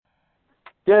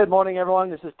Good morning, everyone.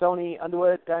 This is Tony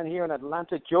Underwood down here in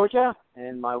Atlanta, Georgia,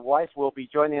 and my wife will be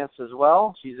joining us as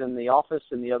well. She's in the office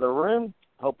in the other room.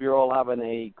 Hope you're all having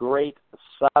a great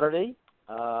Saturday.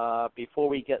 Before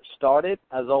we get started,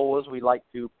 as always, we like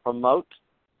to promote,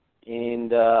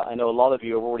 and I know a lot of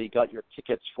you have already got your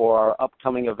tickets for our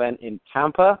upcoming event in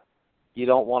Tampa. You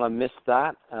don't want to miss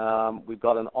that. We've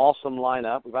got an awesome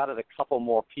lineup. We've added a couple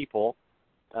more people,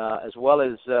 as well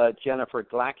as Jennifer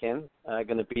Glacken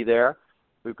going to be there.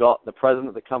 We've got the president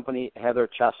of the company, Heather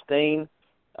Chastain.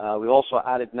 We also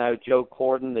added now Joe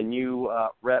Corden, the new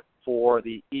rep for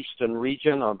the Eastern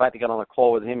region. I'm about to get on a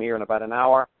call with him here in about an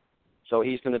hour. So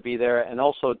he's going to be there. And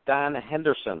also Dan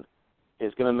Henderson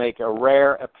is going to make a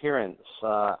rare appearance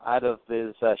out of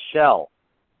his shell.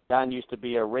 Dan used to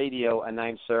be a radio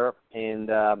announcer and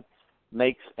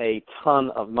makes a ton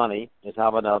of money. He's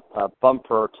having a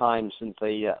bumper time since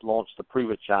they launched the Prove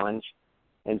It Challenge.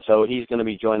 And so he's going to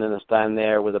be joining us down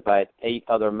there with about 8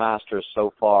 other masters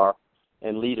so far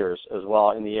and leaders as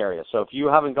well in the area. So if you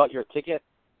haven't got your ticket,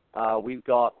 it'll be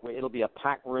a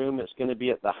packed room. It's going to be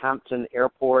at the Hampton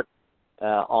Airport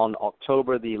on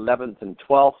October the 11th and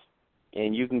 12th.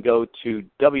 And you can go to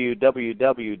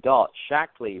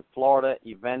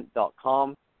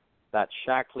www.shackleyfloridaevent.com. That's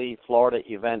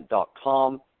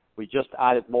shackleyfloridaevent.com. We just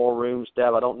added more rooms,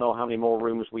 Deb. I don't know how many more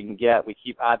rooms we can get. We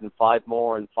keep adding 5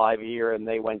 more and 5 here, and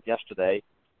they went yesterday.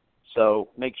 So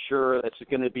make sure it's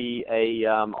going to be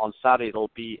on Saturday, it'll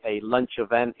be a lunch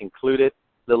event included,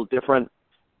 a little different.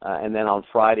 And then on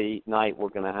Friday night, we're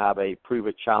going to have a Prove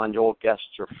It Challenge. All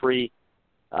guests are free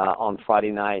on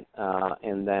Friday night.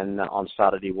 And then on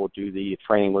Saturday, we'll do the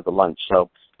training with the lunch. So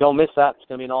don't miss that. It's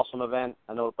going to be an awesome event.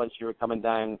 I know a bunch of you are coming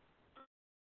down.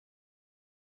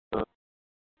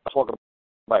 Talk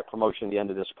about promotion at the end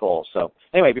of this call. So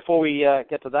anyway, before we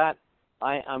get to that,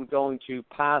 I am going to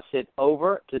pass it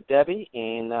over to Debbie.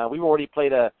 And we've already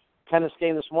played a tennis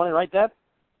game this morning, right, Deb?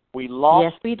 We lost.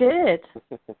 Yes, we did.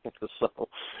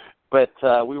 But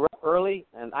we were up early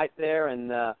and out there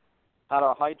and had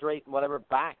our hydrate and whatever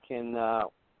back. And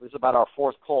this is about our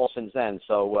 4th call since then.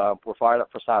 So we're fired up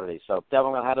for Saturday. So, Deb,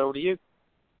 I'm going to hand it over to you.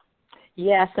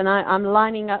 Yes, and I'm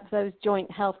lining up those joint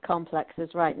health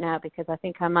complexes right now because I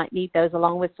think I might need those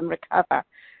along with some recover.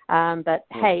 But,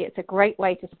 hey, it's a great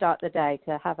way to start the day,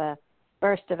 to have a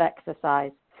burst of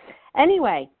exercise.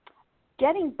 Anyway,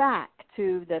 getting back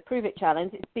to the Prove It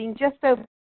Challenge, it's been just over the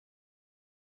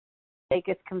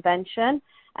Vegas convention,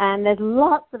 and there's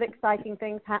lots of exciting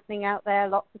things happening out there.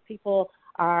 Lots of people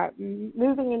are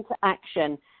moving into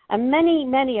action, and many,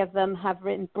 many of them have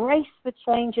embraced the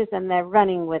changes and they're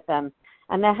running with them.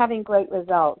 And they're having great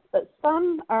results. But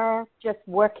some are just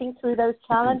working through those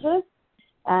challenges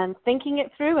and thinking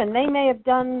it through, and they may have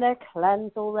done their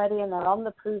cleanse already and they're on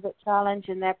the Prove It Challenge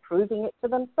and they're proving it to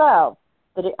themselves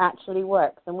that it actually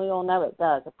works. And we all know it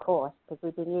does, of course, because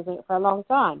we've been using it for a long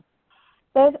time.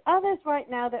 There's others right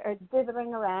now that are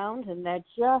dithering around and they're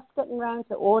just getting around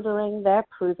to ordering their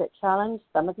Prove It Challenge.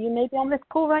 Some of you may be on this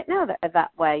call right now that are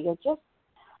that way. You're just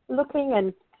looking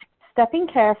and stepping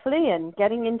carefully and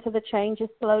getting into the changes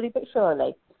slowly but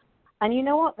surely. And you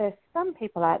know what? There's some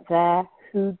people out there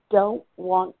who don't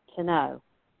want to know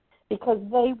because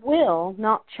they will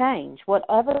not change.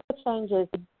 Whatever the change is,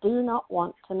 they do not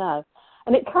want to know.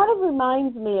 And it kind of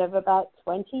reminds me of about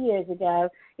 20 years ago.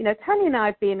 You know, Tony and I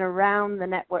have been around the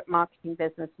network marketing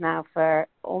business now for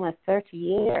almost 30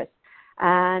 years.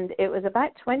 And it was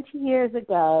about 20 years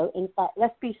ago. In fact,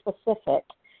 let's be specific.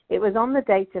 It was on the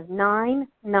date of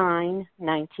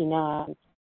 9/9/99.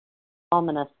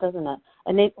 Ominous, doesn't it?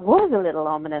 And it was a little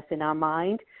ominous in our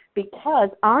mind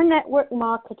because our network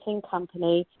marketing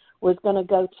company was going to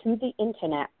go to the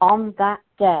internet on that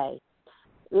day.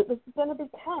 It was going to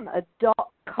become a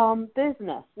 .com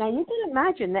business. Now, you can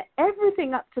imagine that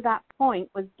everything up to that point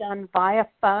was done via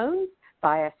phone,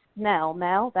 via snail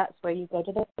mail. That's where you go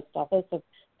to the post office, if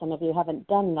some of you haven't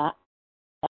done that.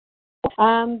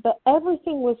 But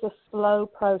everything was a slow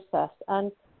process,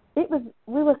 and we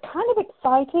were kind of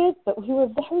excited, but we were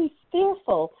very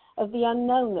fearful of the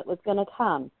unknown that was going to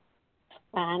come.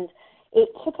 And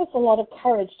it took us a lot of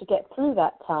courage to get through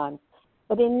that time.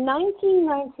 But in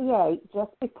 1998,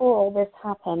 just before all this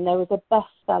happened, there was a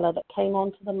bestseller that came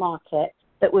onto the market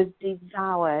that was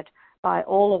devoured by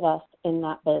all of us in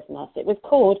that business. It was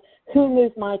called Who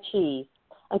Moved My Cheese?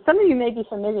 And some of you may be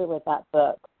familiar with that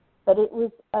book. But it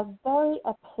was a very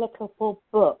applicable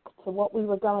book to what we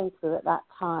were going through at that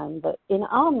time, that in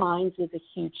our minds was a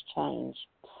huge change.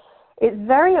 It's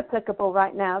very applicable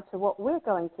right now to what we're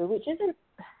going through, which isn't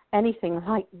anything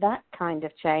like that kind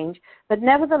of change, but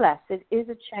nevertheless, it is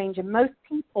a change, and most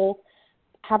people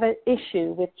have an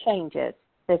issue with changes.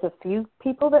 There's a few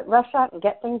people that rush out and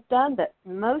get things done, but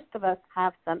most of us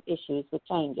have some issues with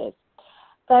changes.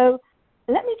 So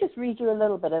let me just read you a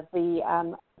little bit of the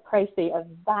précis of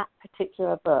that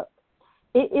particular book.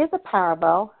 It is a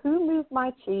parable. Who Moved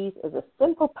My Cheese is a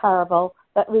simple parable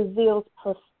that reveals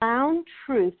profound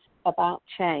truths about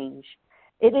change.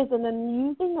 It is an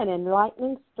amusing and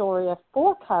enlightening story of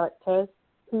 4 characters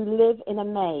who live in a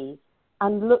maze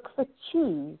and look for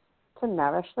cheese to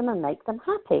nourish them and make them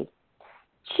happy.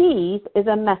 Cheese is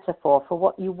a metaphor for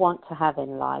what you want to have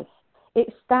in life.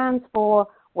 It stands for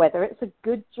whether it's a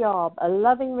good job, a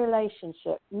loving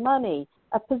relationship, money,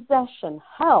 a possession,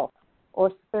 health, or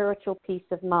spiritual peace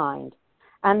of mind.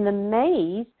 And the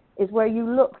maze is where you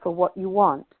look for what you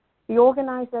want. The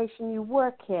organization you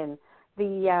work in,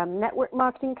 the network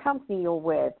marketing company you're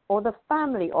with, or the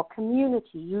family or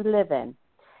community you live in.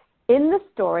 In the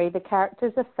story, the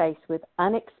characters are faced with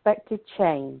unexpected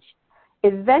change.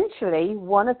 Eventually,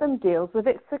 one of them deals with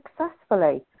it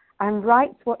successfully and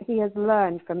writes what he has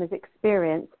learned from his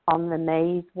experience on the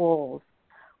maze walls.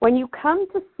 When you come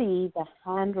to see the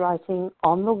handwriting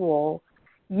on the wall,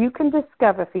 you can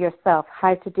discover for yourself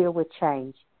how to deal with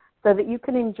change so that you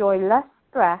can enjoy less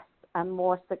stress and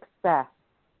more success,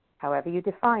 however you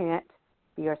define it,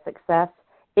 for your success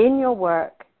in your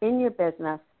work, in your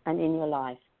business, and in your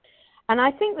life. And I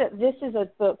think that this is a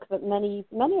book that many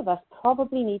of us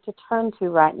probably need to turn to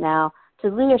right now to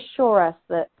reassure us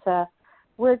that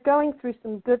we're going through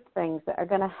some good things that are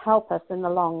going to help us in the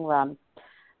long run.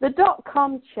 The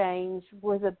 .com change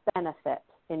was a benefit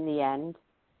in the end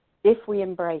if we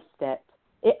embraced it.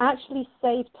 It actually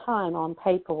saved time on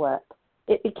paperwork.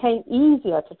 It became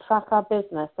easier to track our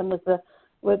business and was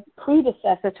the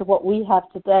predecessor to what we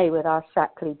have today with our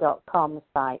Shaklee.com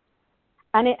site.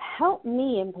 And it helped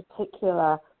me in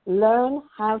particular learn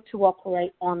how to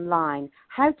operate online,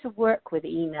 how to work with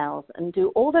emails and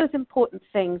do all those important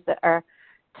things that are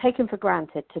taken for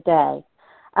granted today.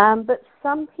 But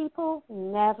some people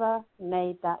never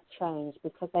made that change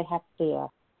because they had fear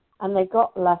and they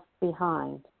got left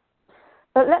behind.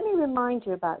 But let me remind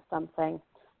you about something.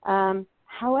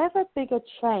 However big a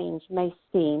change may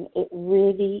seem, it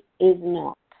really is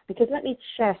not. Because let me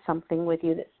share something with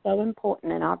you that's so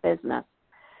important in our business.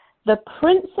 The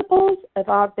principles of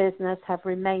our business have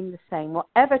remained the same.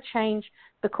 Whatever change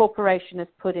the corporation has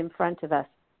put in front of us,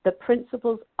 the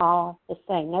principles are the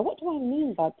same. Now, what do I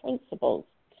mean by principles?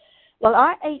 Well,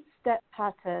 our 8-step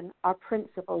pattern are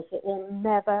principles that will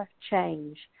never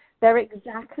change. They're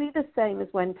exactly the same as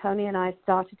when Tony and I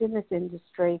started in this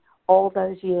industry all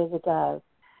those years ago.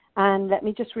 And let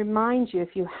me just remind you,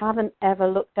 if you haven't ever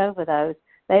looked over those,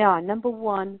 they are, number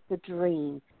 1, the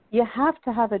dream. You have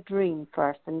to have a dream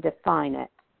first and define it.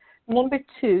 Number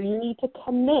 2, you need to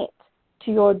commit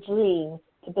to your dream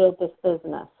to build this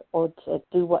business or to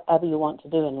do whatever you want to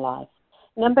do in life.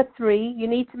 Number 3, you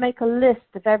need to make a list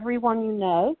of everyone you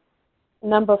know.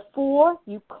 Number 4,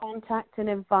 you contact and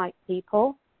invite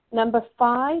people. Number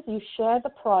 5, you share the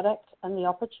product and the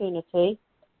opportunity.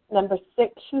 Number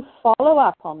 6, you follow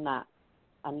up on that.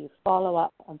 And you follow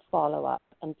up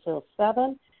until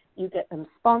 7, you get them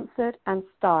sponsored and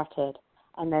started.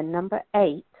 And then number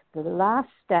 8, the last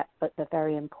step, but the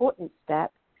very important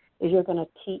step, is you're going to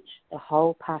teach the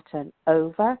whole pattern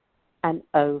over and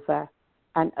over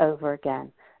and over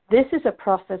again. This is a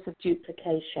process of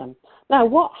duplication. Now,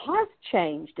 what has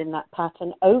changed in that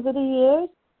pattern over the years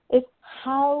is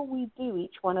how we do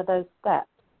each one of those steps.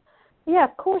 Yeah,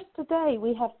 of course, today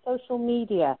we have social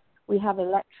media. We have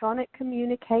electronic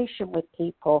communication with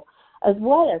people, as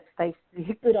well as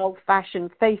good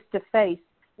old-fashioned face-to-face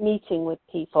meeting with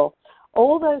people.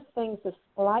 All those things have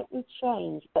slightly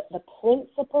changed, but the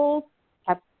principles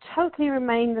have totally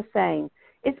remained the same.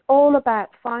 It's all about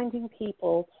finding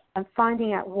people and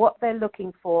finding out what they're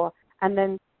looking for and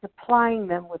then supplying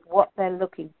them with what they're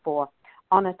looking for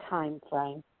on a time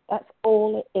frame. That's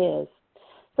all it is.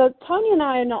 So Tony and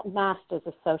I are not masters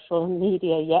of social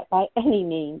media yet by any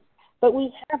means, but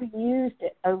we have used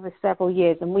it over several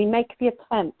years, and we make the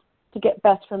attempt to get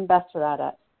better and better at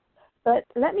it. But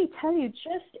let me tell you,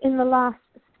 just in the last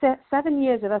 7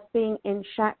 years of us being in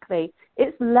Shaklee,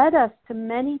 it's led us to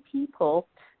many people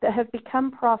that have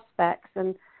become prospects,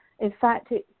 and in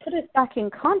fact, it put us back in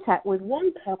contact with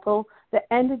one couple that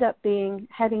ended up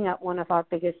heading up one of our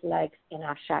biggest legs in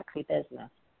our Shaklee business.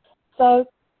 So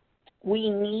we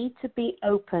need to be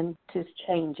open to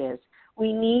changes.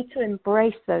 We need to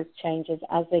embrace those changes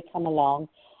as they come along.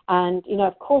 And,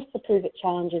 of course, the Prove It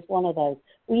Challenge is one of those.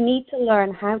 We need to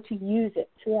learn how to use it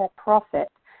to our profit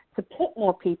to put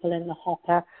more people in the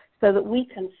hopper so that we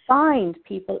can find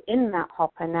people in that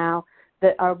hopper now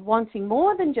that are wanting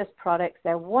more than just products.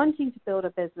 They're wanting to build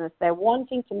a business. They're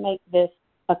wanting to make this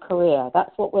a career.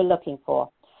 That's what we're looking for.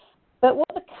 But what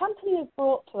the company has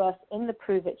brought to us in the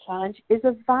Prove It Challenge is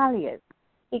a value,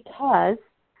 because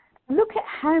look at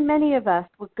how many of us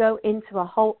would go into a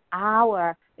whole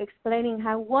hour explaining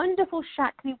how wonderful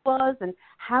Shaklee was and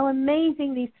how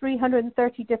amazing these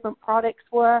 330 different products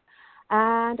were.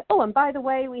 And, oh, and by the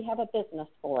way, we have a business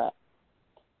for it.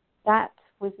 That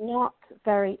was not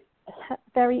very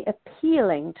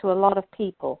appealing to a lot of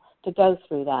people to go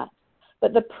through that.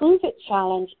 But the Prove It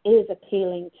Challenge is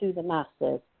appealing to the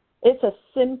masses. It's a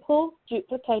simple,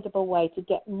 duplicatable way to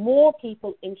get more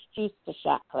people introduced to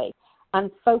Shaklee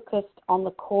and focused on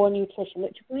the core nutrition,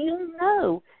 which we all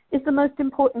know is the most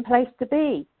important place to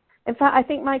be. In fact, I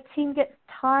think my team gets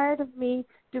tired of me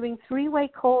doing three-way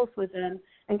calls with them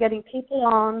and getting people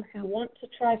on who want to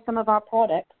try some of our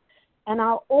products. And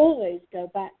I'll always go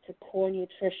back to core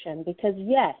nutrition because,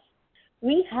 yes,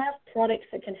 we have products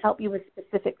that can help you with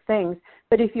specific things.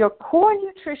 But if your core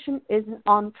nutrition isn't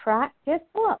on track, guess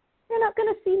what? You're not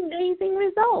going to see amazing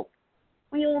results.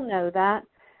 We all know that,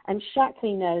 and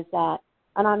Shaklee knows that.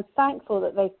 And I'm thankful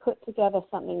that they've put together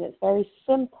something that's very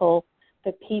simple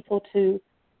for people to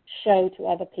show to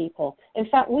other people. In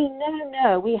fact, we now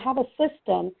know we have a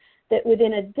system that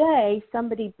within a day,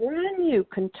 somebody brand new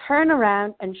can turn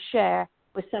around and share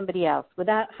with somebody else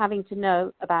without having to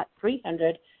know about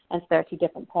 330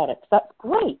 different products. That's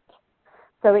great.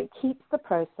 So it keeps the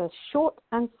process short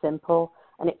and simple,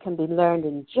 and it can be learned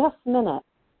in just minutes.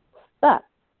 But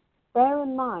bear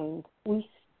in mind, we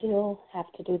still have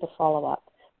to do the follow-up.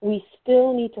 We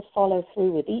still need to follow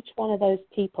through with each one of those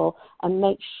people and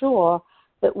make sure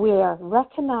that we are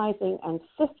recognizing and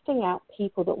sifting out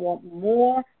people that want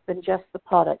more than just the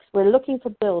products. We're looking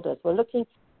for builders. We're looking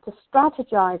to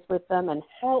strategize with them and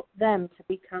help them to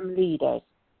become leaders.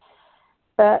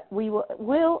 But we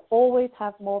will always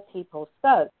have more people.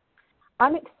 So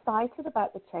I'm excited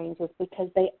about the changes because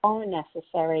they are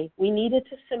necessary. We needed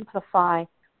to simplify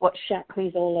what Shaklee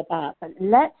is all about. But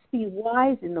let's be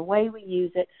wise in the way we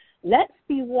use it. Let's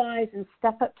be wise and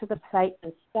step up to the plate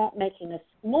and start making a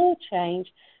small change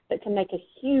that can make a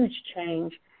huge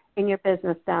change in your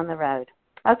business down the road.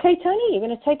 Okay, Tony, you're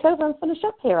going to take over and finish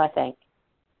up here, I think.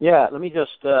 Yeah, let me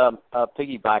just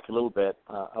piggyback a little bit.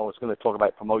 I was going to talk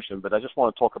about promotion, but I just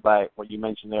want to talk about what you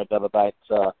mentioned there, Deb, about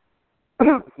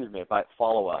about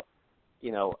follow-up.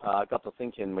 You know, I got to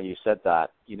thinking when you said that,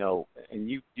 you know, and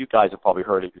you guys have probably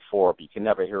heard it before, but you can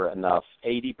never hear it enough.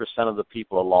 80% of the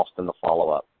people are lost in the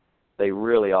follow-up. They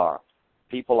really are.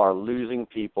 People are losing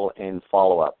people in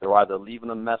follow-up. They're either leaving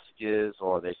them messages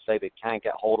or they say they can't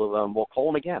get hold of them. We'll call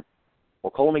them again.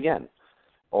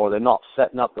 Or they're not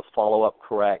setting up the follow-up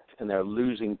correct, and they're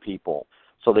losing people.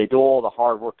 So they do all the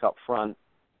hard work up front.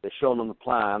 They're showing them the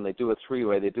plan. They do a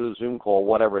three-way. They do a Zoom call,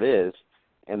 whatever it is,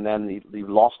 and then you've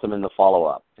lost them in the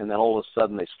follow-up. And then all of a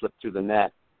sudden they slip through the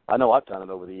net. I know I've done it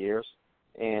over the years,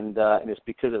 and it's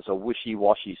because it's a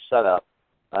wishy-washy setup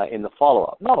in the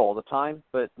follow-up. Not all the time,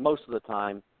 but most of the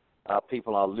time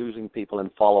people are losing people in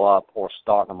follow-up or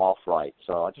starting them off right.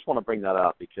 So I just want to bring that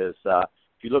up because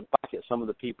if you look back at some of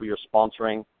the people you're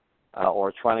sponsoring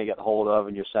or trying to get hold of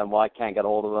and you're saying, well, I can't get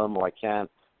hold of them or I can't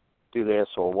do this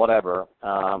or whatever,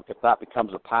 if that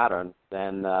becomes a pattern,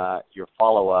 then your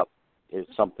follow-up is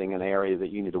something, an area that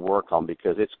you need to work on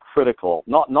because it's critical,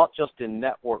 not just in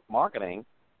network marketing,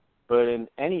 but in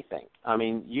anything. I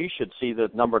mean, you should see the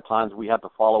number of times we have to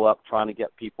follow up trying to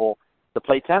get people to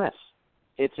play tennis.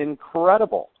 It's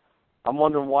incredible. I'm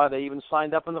wondering why they even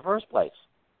signed up in the first place.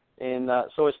 And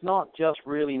so it's not just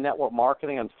really network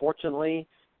marketing. Unfortunately,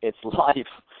 it's life.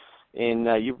 And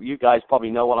you guys probably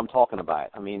know what I'm talking about.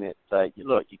 I mean,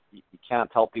 look, you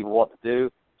can't tell people what to do.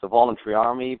 It's a voluntary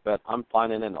army, but I'm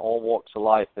finding in all walks of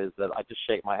life is that I just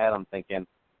shake my head. I'm thinking,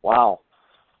 wow,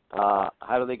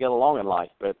 how do they get along in life?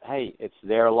 But, hey, it's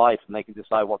their life, and they can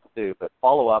decide what to do. But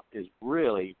follow-up is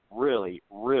really, really,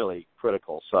 really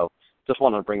critical. So just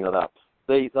wanted to bring that up.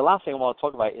 The last thing I want to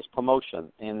talk about is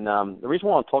promotion. And the reason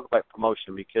I want to talk about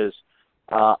promotion because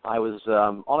I was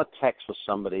on a text with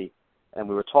somebody, and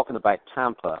we were talking about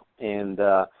Tampa, and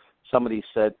somebody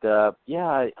said, I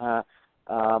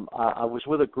was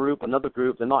with another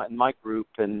group. They're not in my group,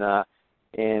 and I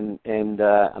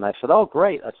said, oh,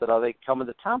 great. I said, are they coming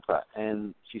to Tampa?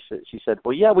 And she said,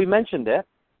 well, yeah, we mentioned it,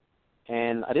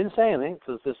 and I didn't say anything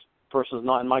because this person's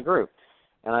not in my group.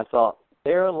 And I thought,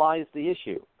 there lies the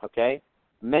issue, okay?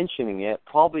 Mentioning it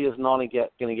probably is not going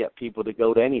to get people to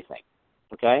go to anything,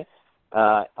 okay?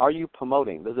 Are you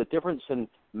promoting? There's a difference in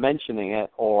mentioning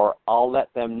it or I'll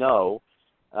let them know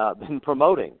than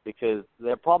promoting because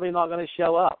they're probably not going to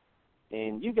show up.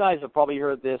 And you guys have probably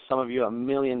heard this, some of you, a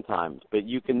million times, but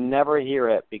you can never hear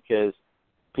it because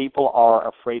people are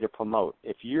afraid to promote.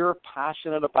 If you're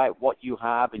passionate about what you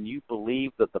have and you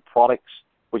believe that the products,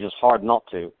 which is hard not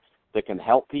to, that can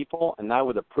help people, and now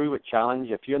with the Prove It Challenge,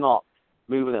 if you're not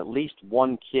moving at least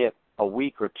one kit a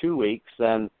week or 2 weeks,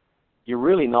 then you're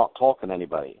really not talking to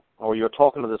anybody, or you're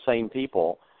talking to the same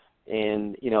people,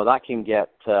 and, that can get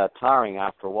tiring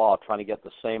after a while, trying to get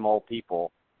the same old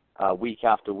people week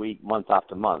after week, month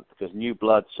after month, because new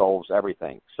blood solves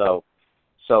everything. So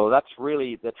that's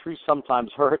really, the truth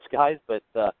sometimes hurts, guys, but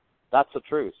that's the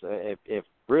truth. If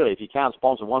you can't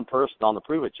sponsor one person on the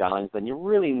Prove It Challenge, then you're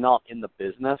really not in the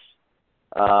business.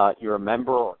 You're a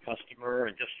member or a customer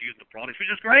and just using the products, which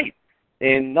is great.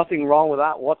 And nothing wrong with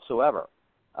that whatsoever.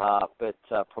 But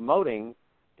promoting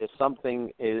is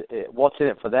something, what's in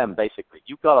it for them, basically.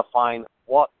 You've got to find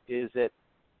what is it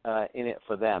in it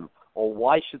for them, or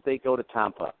why should they go to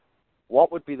Tampa?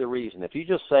 What would be the reason? If you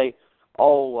just say,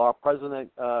 our President,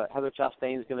 Heather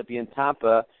Chastain, is going to be in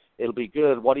Tampa, it'll be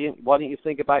good. Why don't you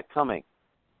think about coming?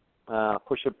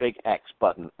 Push a big X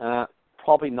button.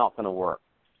 Probably not going to work.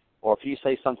 Or if you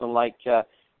say something like,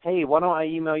 hey, why don't I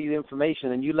email you the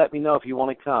information and you let me know if you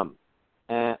want to come?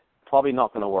 Probably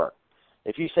not going to work.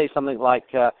 If you say something like,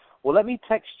 well, let me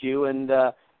text you and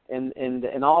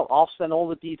I'll send all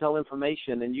the detailed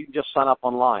information and you can just sign up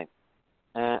online.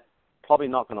 Probably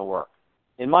not going to work.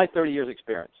 In my 30 years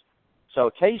experience. So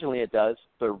occasionally it does,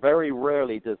 but very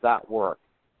rarely does that work.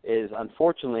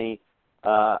 Unfortunately,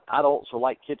 adults are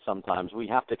like kids sometimes. We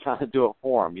have to kind of do it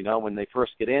for them. When they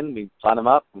first get in, we sign them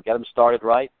up and get them started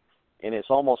right. And it's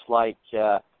almost like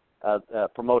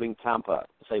promoting Tampa.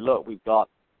 Say, look,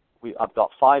 I've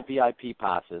got 5 VIP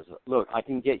passes. Look, I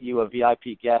can get you a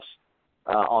VIP guest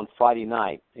on Friday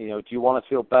night. Do you want to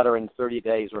feel better in 30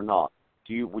 days or not?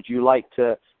 Would you like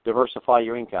to diversify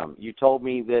your income? You told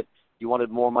me that you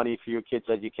wanted more money for your kids'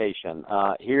 education.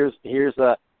 Here's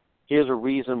a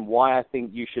reason why I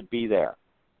think you should be there.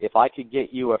 If I could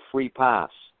get you a free pass,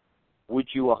 would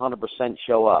you 100%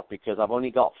 show up? Because I've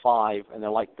only got 5, and they're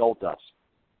like gold dust.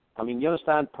 I mean, you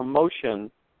understand, promotion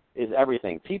is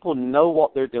everything. People know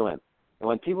what they're doing. And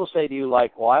when people say to you,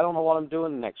 like, well, I don't know what I'm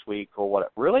doing next week or what,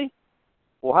 really?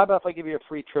 Well, how about if I give you a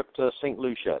free trip to St.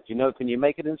 Lucia? Can you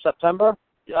make it in September?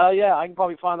 Yeah, I can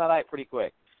probably find that out pretty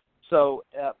quick. So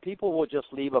people will just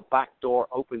leave a back door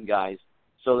open, guys,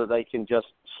 so that they can just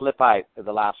slip out at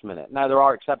the last minute. Now, there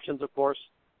are exceptions, of course,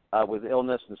 with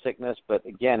illness and sickness, but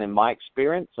again, in my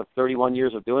experience of 31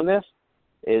 years of doing this,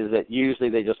 is that usually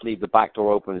they just leave the back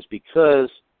door open. It's because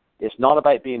it's not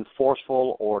about being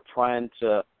forceful or trying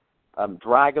to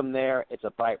drag them there. It's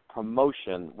about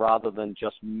promotion rather than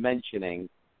just mentioning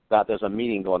that there's a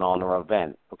meeting going on or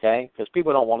event, okay? Because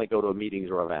people don't want to go to meetings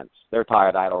or events. They're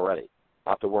tired out already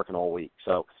after working all week.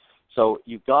 So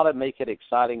you've got to make it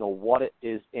exciting or what it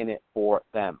is in it for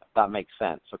them, if that makes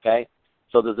sense, okay?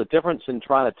 So there's a difference in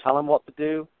trying to tell them what to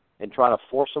do and trying to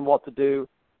force them what to do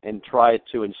and try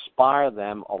to inspire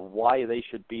them of why they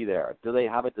should be there. Do they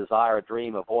have a desire, a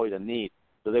dream, a void, a need?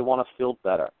 Do they want to feel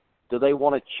better? Do they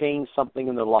want to change something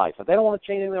in their life? If they don't want to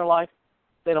change anything in their life,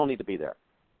 they don't need to be there,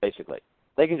 basically.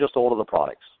 They can just order the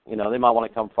products. They might want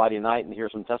to come Friday night and hear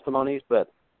some testimonies,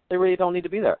 but they really don't need to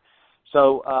be there.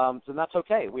 So that's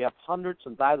okay. We have hundreds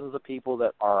and thousands of people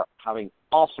that are having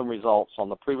awesome results on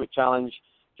the Prove It Challenge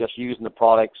just using the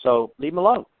product. So leave them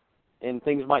alone, and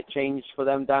things might change for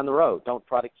them down the road. Don't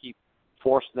try to keep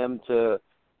force them to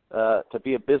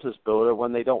be a business builder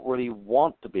when they don't really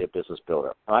want to be a business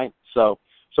builder, right? So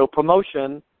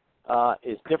promotion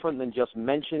is different than just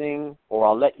mentioning or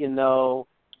I'll let you know.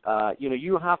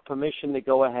 You have permission to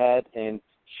go ahead and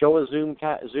show a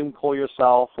Zoom call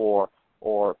yourself or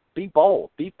be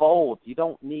bold. Be bold. You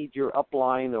don't need your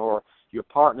upline or your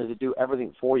partner to do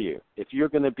everything for you. If you're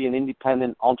going to be an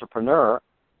independent entrepreneur,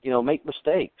 make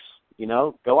mistakes.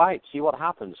 Go out, see what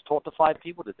happens. Talk to 5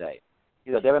 people today.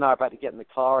 Deb and I are about to get in the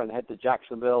car and head to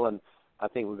Jacksonville, and I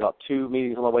think we've got 2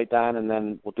 meetings on the way down, and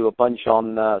then we'll do a bunch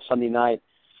on Sunday night.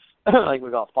 I think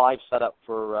we've got 5 set up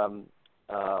for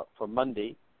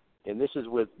Monday, and this is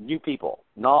with new people,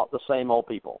 not the same old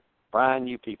people, brand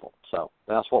new people. So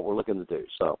that's what we're looking to do.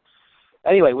 So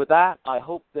anyway, with that, I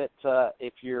hope that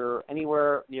if you're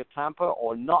anywhere near Tampa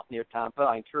or not near Tampa,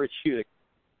 I encourage you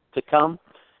to come.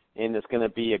 And it's going to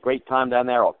be a great time down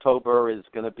there. October is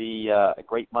going to be a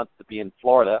great month to be in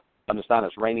Florida. I understand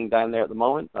it's raining down there at the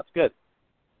moment. That's good.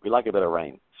 We like a bit of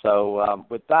rain. So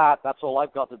with that, that's all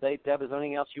I've got today. Deb, is there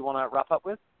anything else you want to wrap up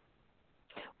with?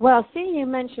 Well, seeing you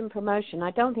mentioned promotion,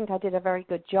 I don't think I did a very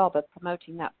good job of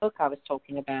promoting that book I was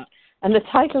talking about. And the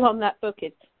title on that book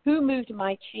is Who Moved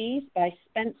My Cheese by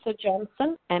Spencer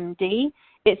Johnson, MD.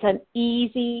 It's an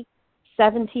easy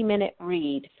 70-minute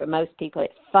read for most people.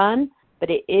 It's fun, but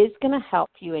it is going to help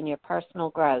you in your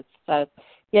personal growth. So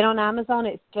get on Amazon.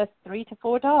 It's just $3 to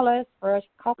 $4 for a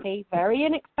copy. Very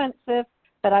inexpensive,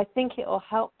 but I think it will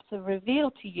help to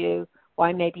reveal to you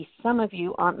why maybe some of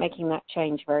you aren't making that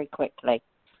change very quickly.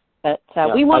 But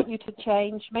we want you to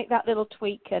change, make that little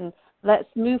tweak, and let's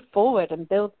move forward and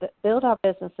build our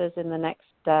businesses in the next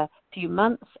few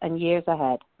months and years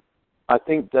ahead. I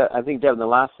think, Devin, the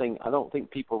last thing, I don't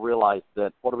think people realize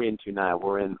that, what are we into now?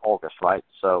 We're in August, right?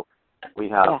 So we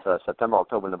have September,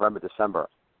 October, November, December.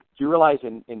 Do you realize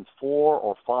in 4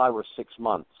 or 5 or 6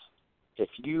 months, if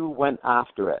you went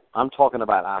after it, I'm talking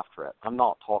about after it. I'm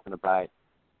not talking about,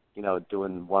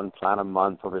 doing one plan a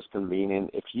month or it's convenient.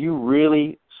 If you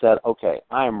really said, okay,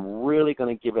 I am really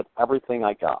going to give it everything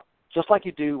I got, just like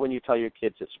you do when you tell your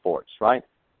kids at sports, right?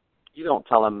 You don't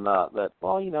tell them that,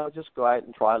 just go out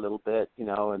and try a little bit,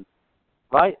 and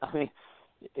right? I mean,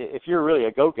 if you're really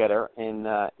a go-getter and,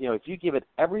 if you give it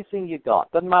everything you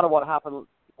got, doesn't matter what happened,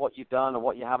 what you've done or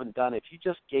what you haven't done, if you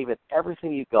just gave it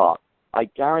everything you got, I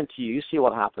guarantee you see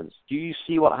what happens. Do you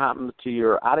see what happened to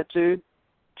your attitude,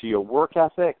 to your work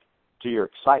ethic, to your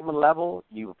excitement level?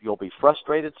 You'll be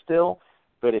frustrated still,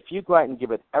 but if you go out and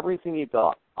give it everything you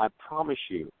got, I promise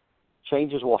you,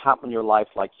 changes will happen in your life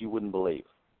like you wouldn't believe,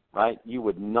 right? You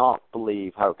would not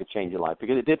believe how it could change your life,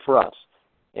 because it did for us.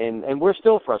 And we're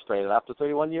still frustrated after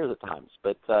 31 years at times,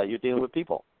 but you're dealing with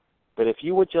people. But if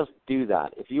you would just do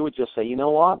that, if you would just say, you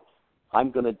know what,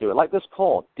 I'm going to do it. Like this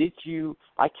call,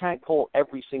 I can't call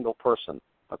every single person,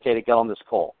 to get on this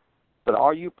call. But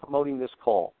are you promoting this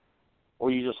call, or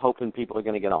are you just hoping people are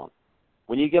going to get on?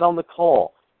 When you get on the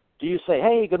call, do you say,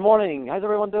 hey, good morning, how's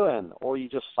everyone doing? Or are you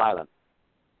just silent?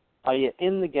 Are you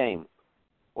in the game,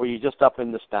 or are you just up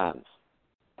in the stands?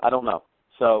 I don't know.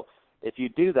 So if you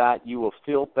do that, you will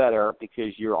feel better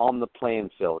because you're on the playing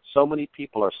field. So many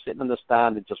people are sitting in the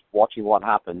stand and just watching what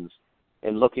happens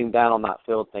and looking down on that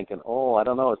field thinking, oh, I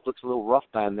don't know, it looks a little rough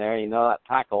down there. That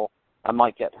tackle, I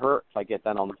might get hurt if I get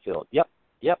down on the field. Yep,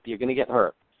 you're going to get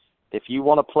hurt. If you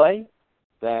want to play,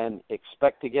 then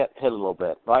expect to get hit a little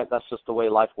bit, right? That's just the way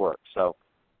life works. So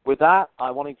with that,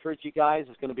 I want to encourage you guys.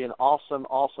 It's going to be an awesome,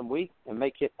 awesome week, and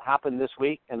make it happen this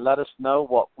week, and let us know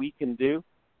what we can do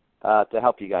to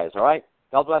help you guys, all right?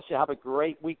 God bless you. Have a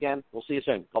great weekend. We'll see you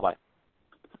soon. Bye-bye.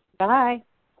 Bye.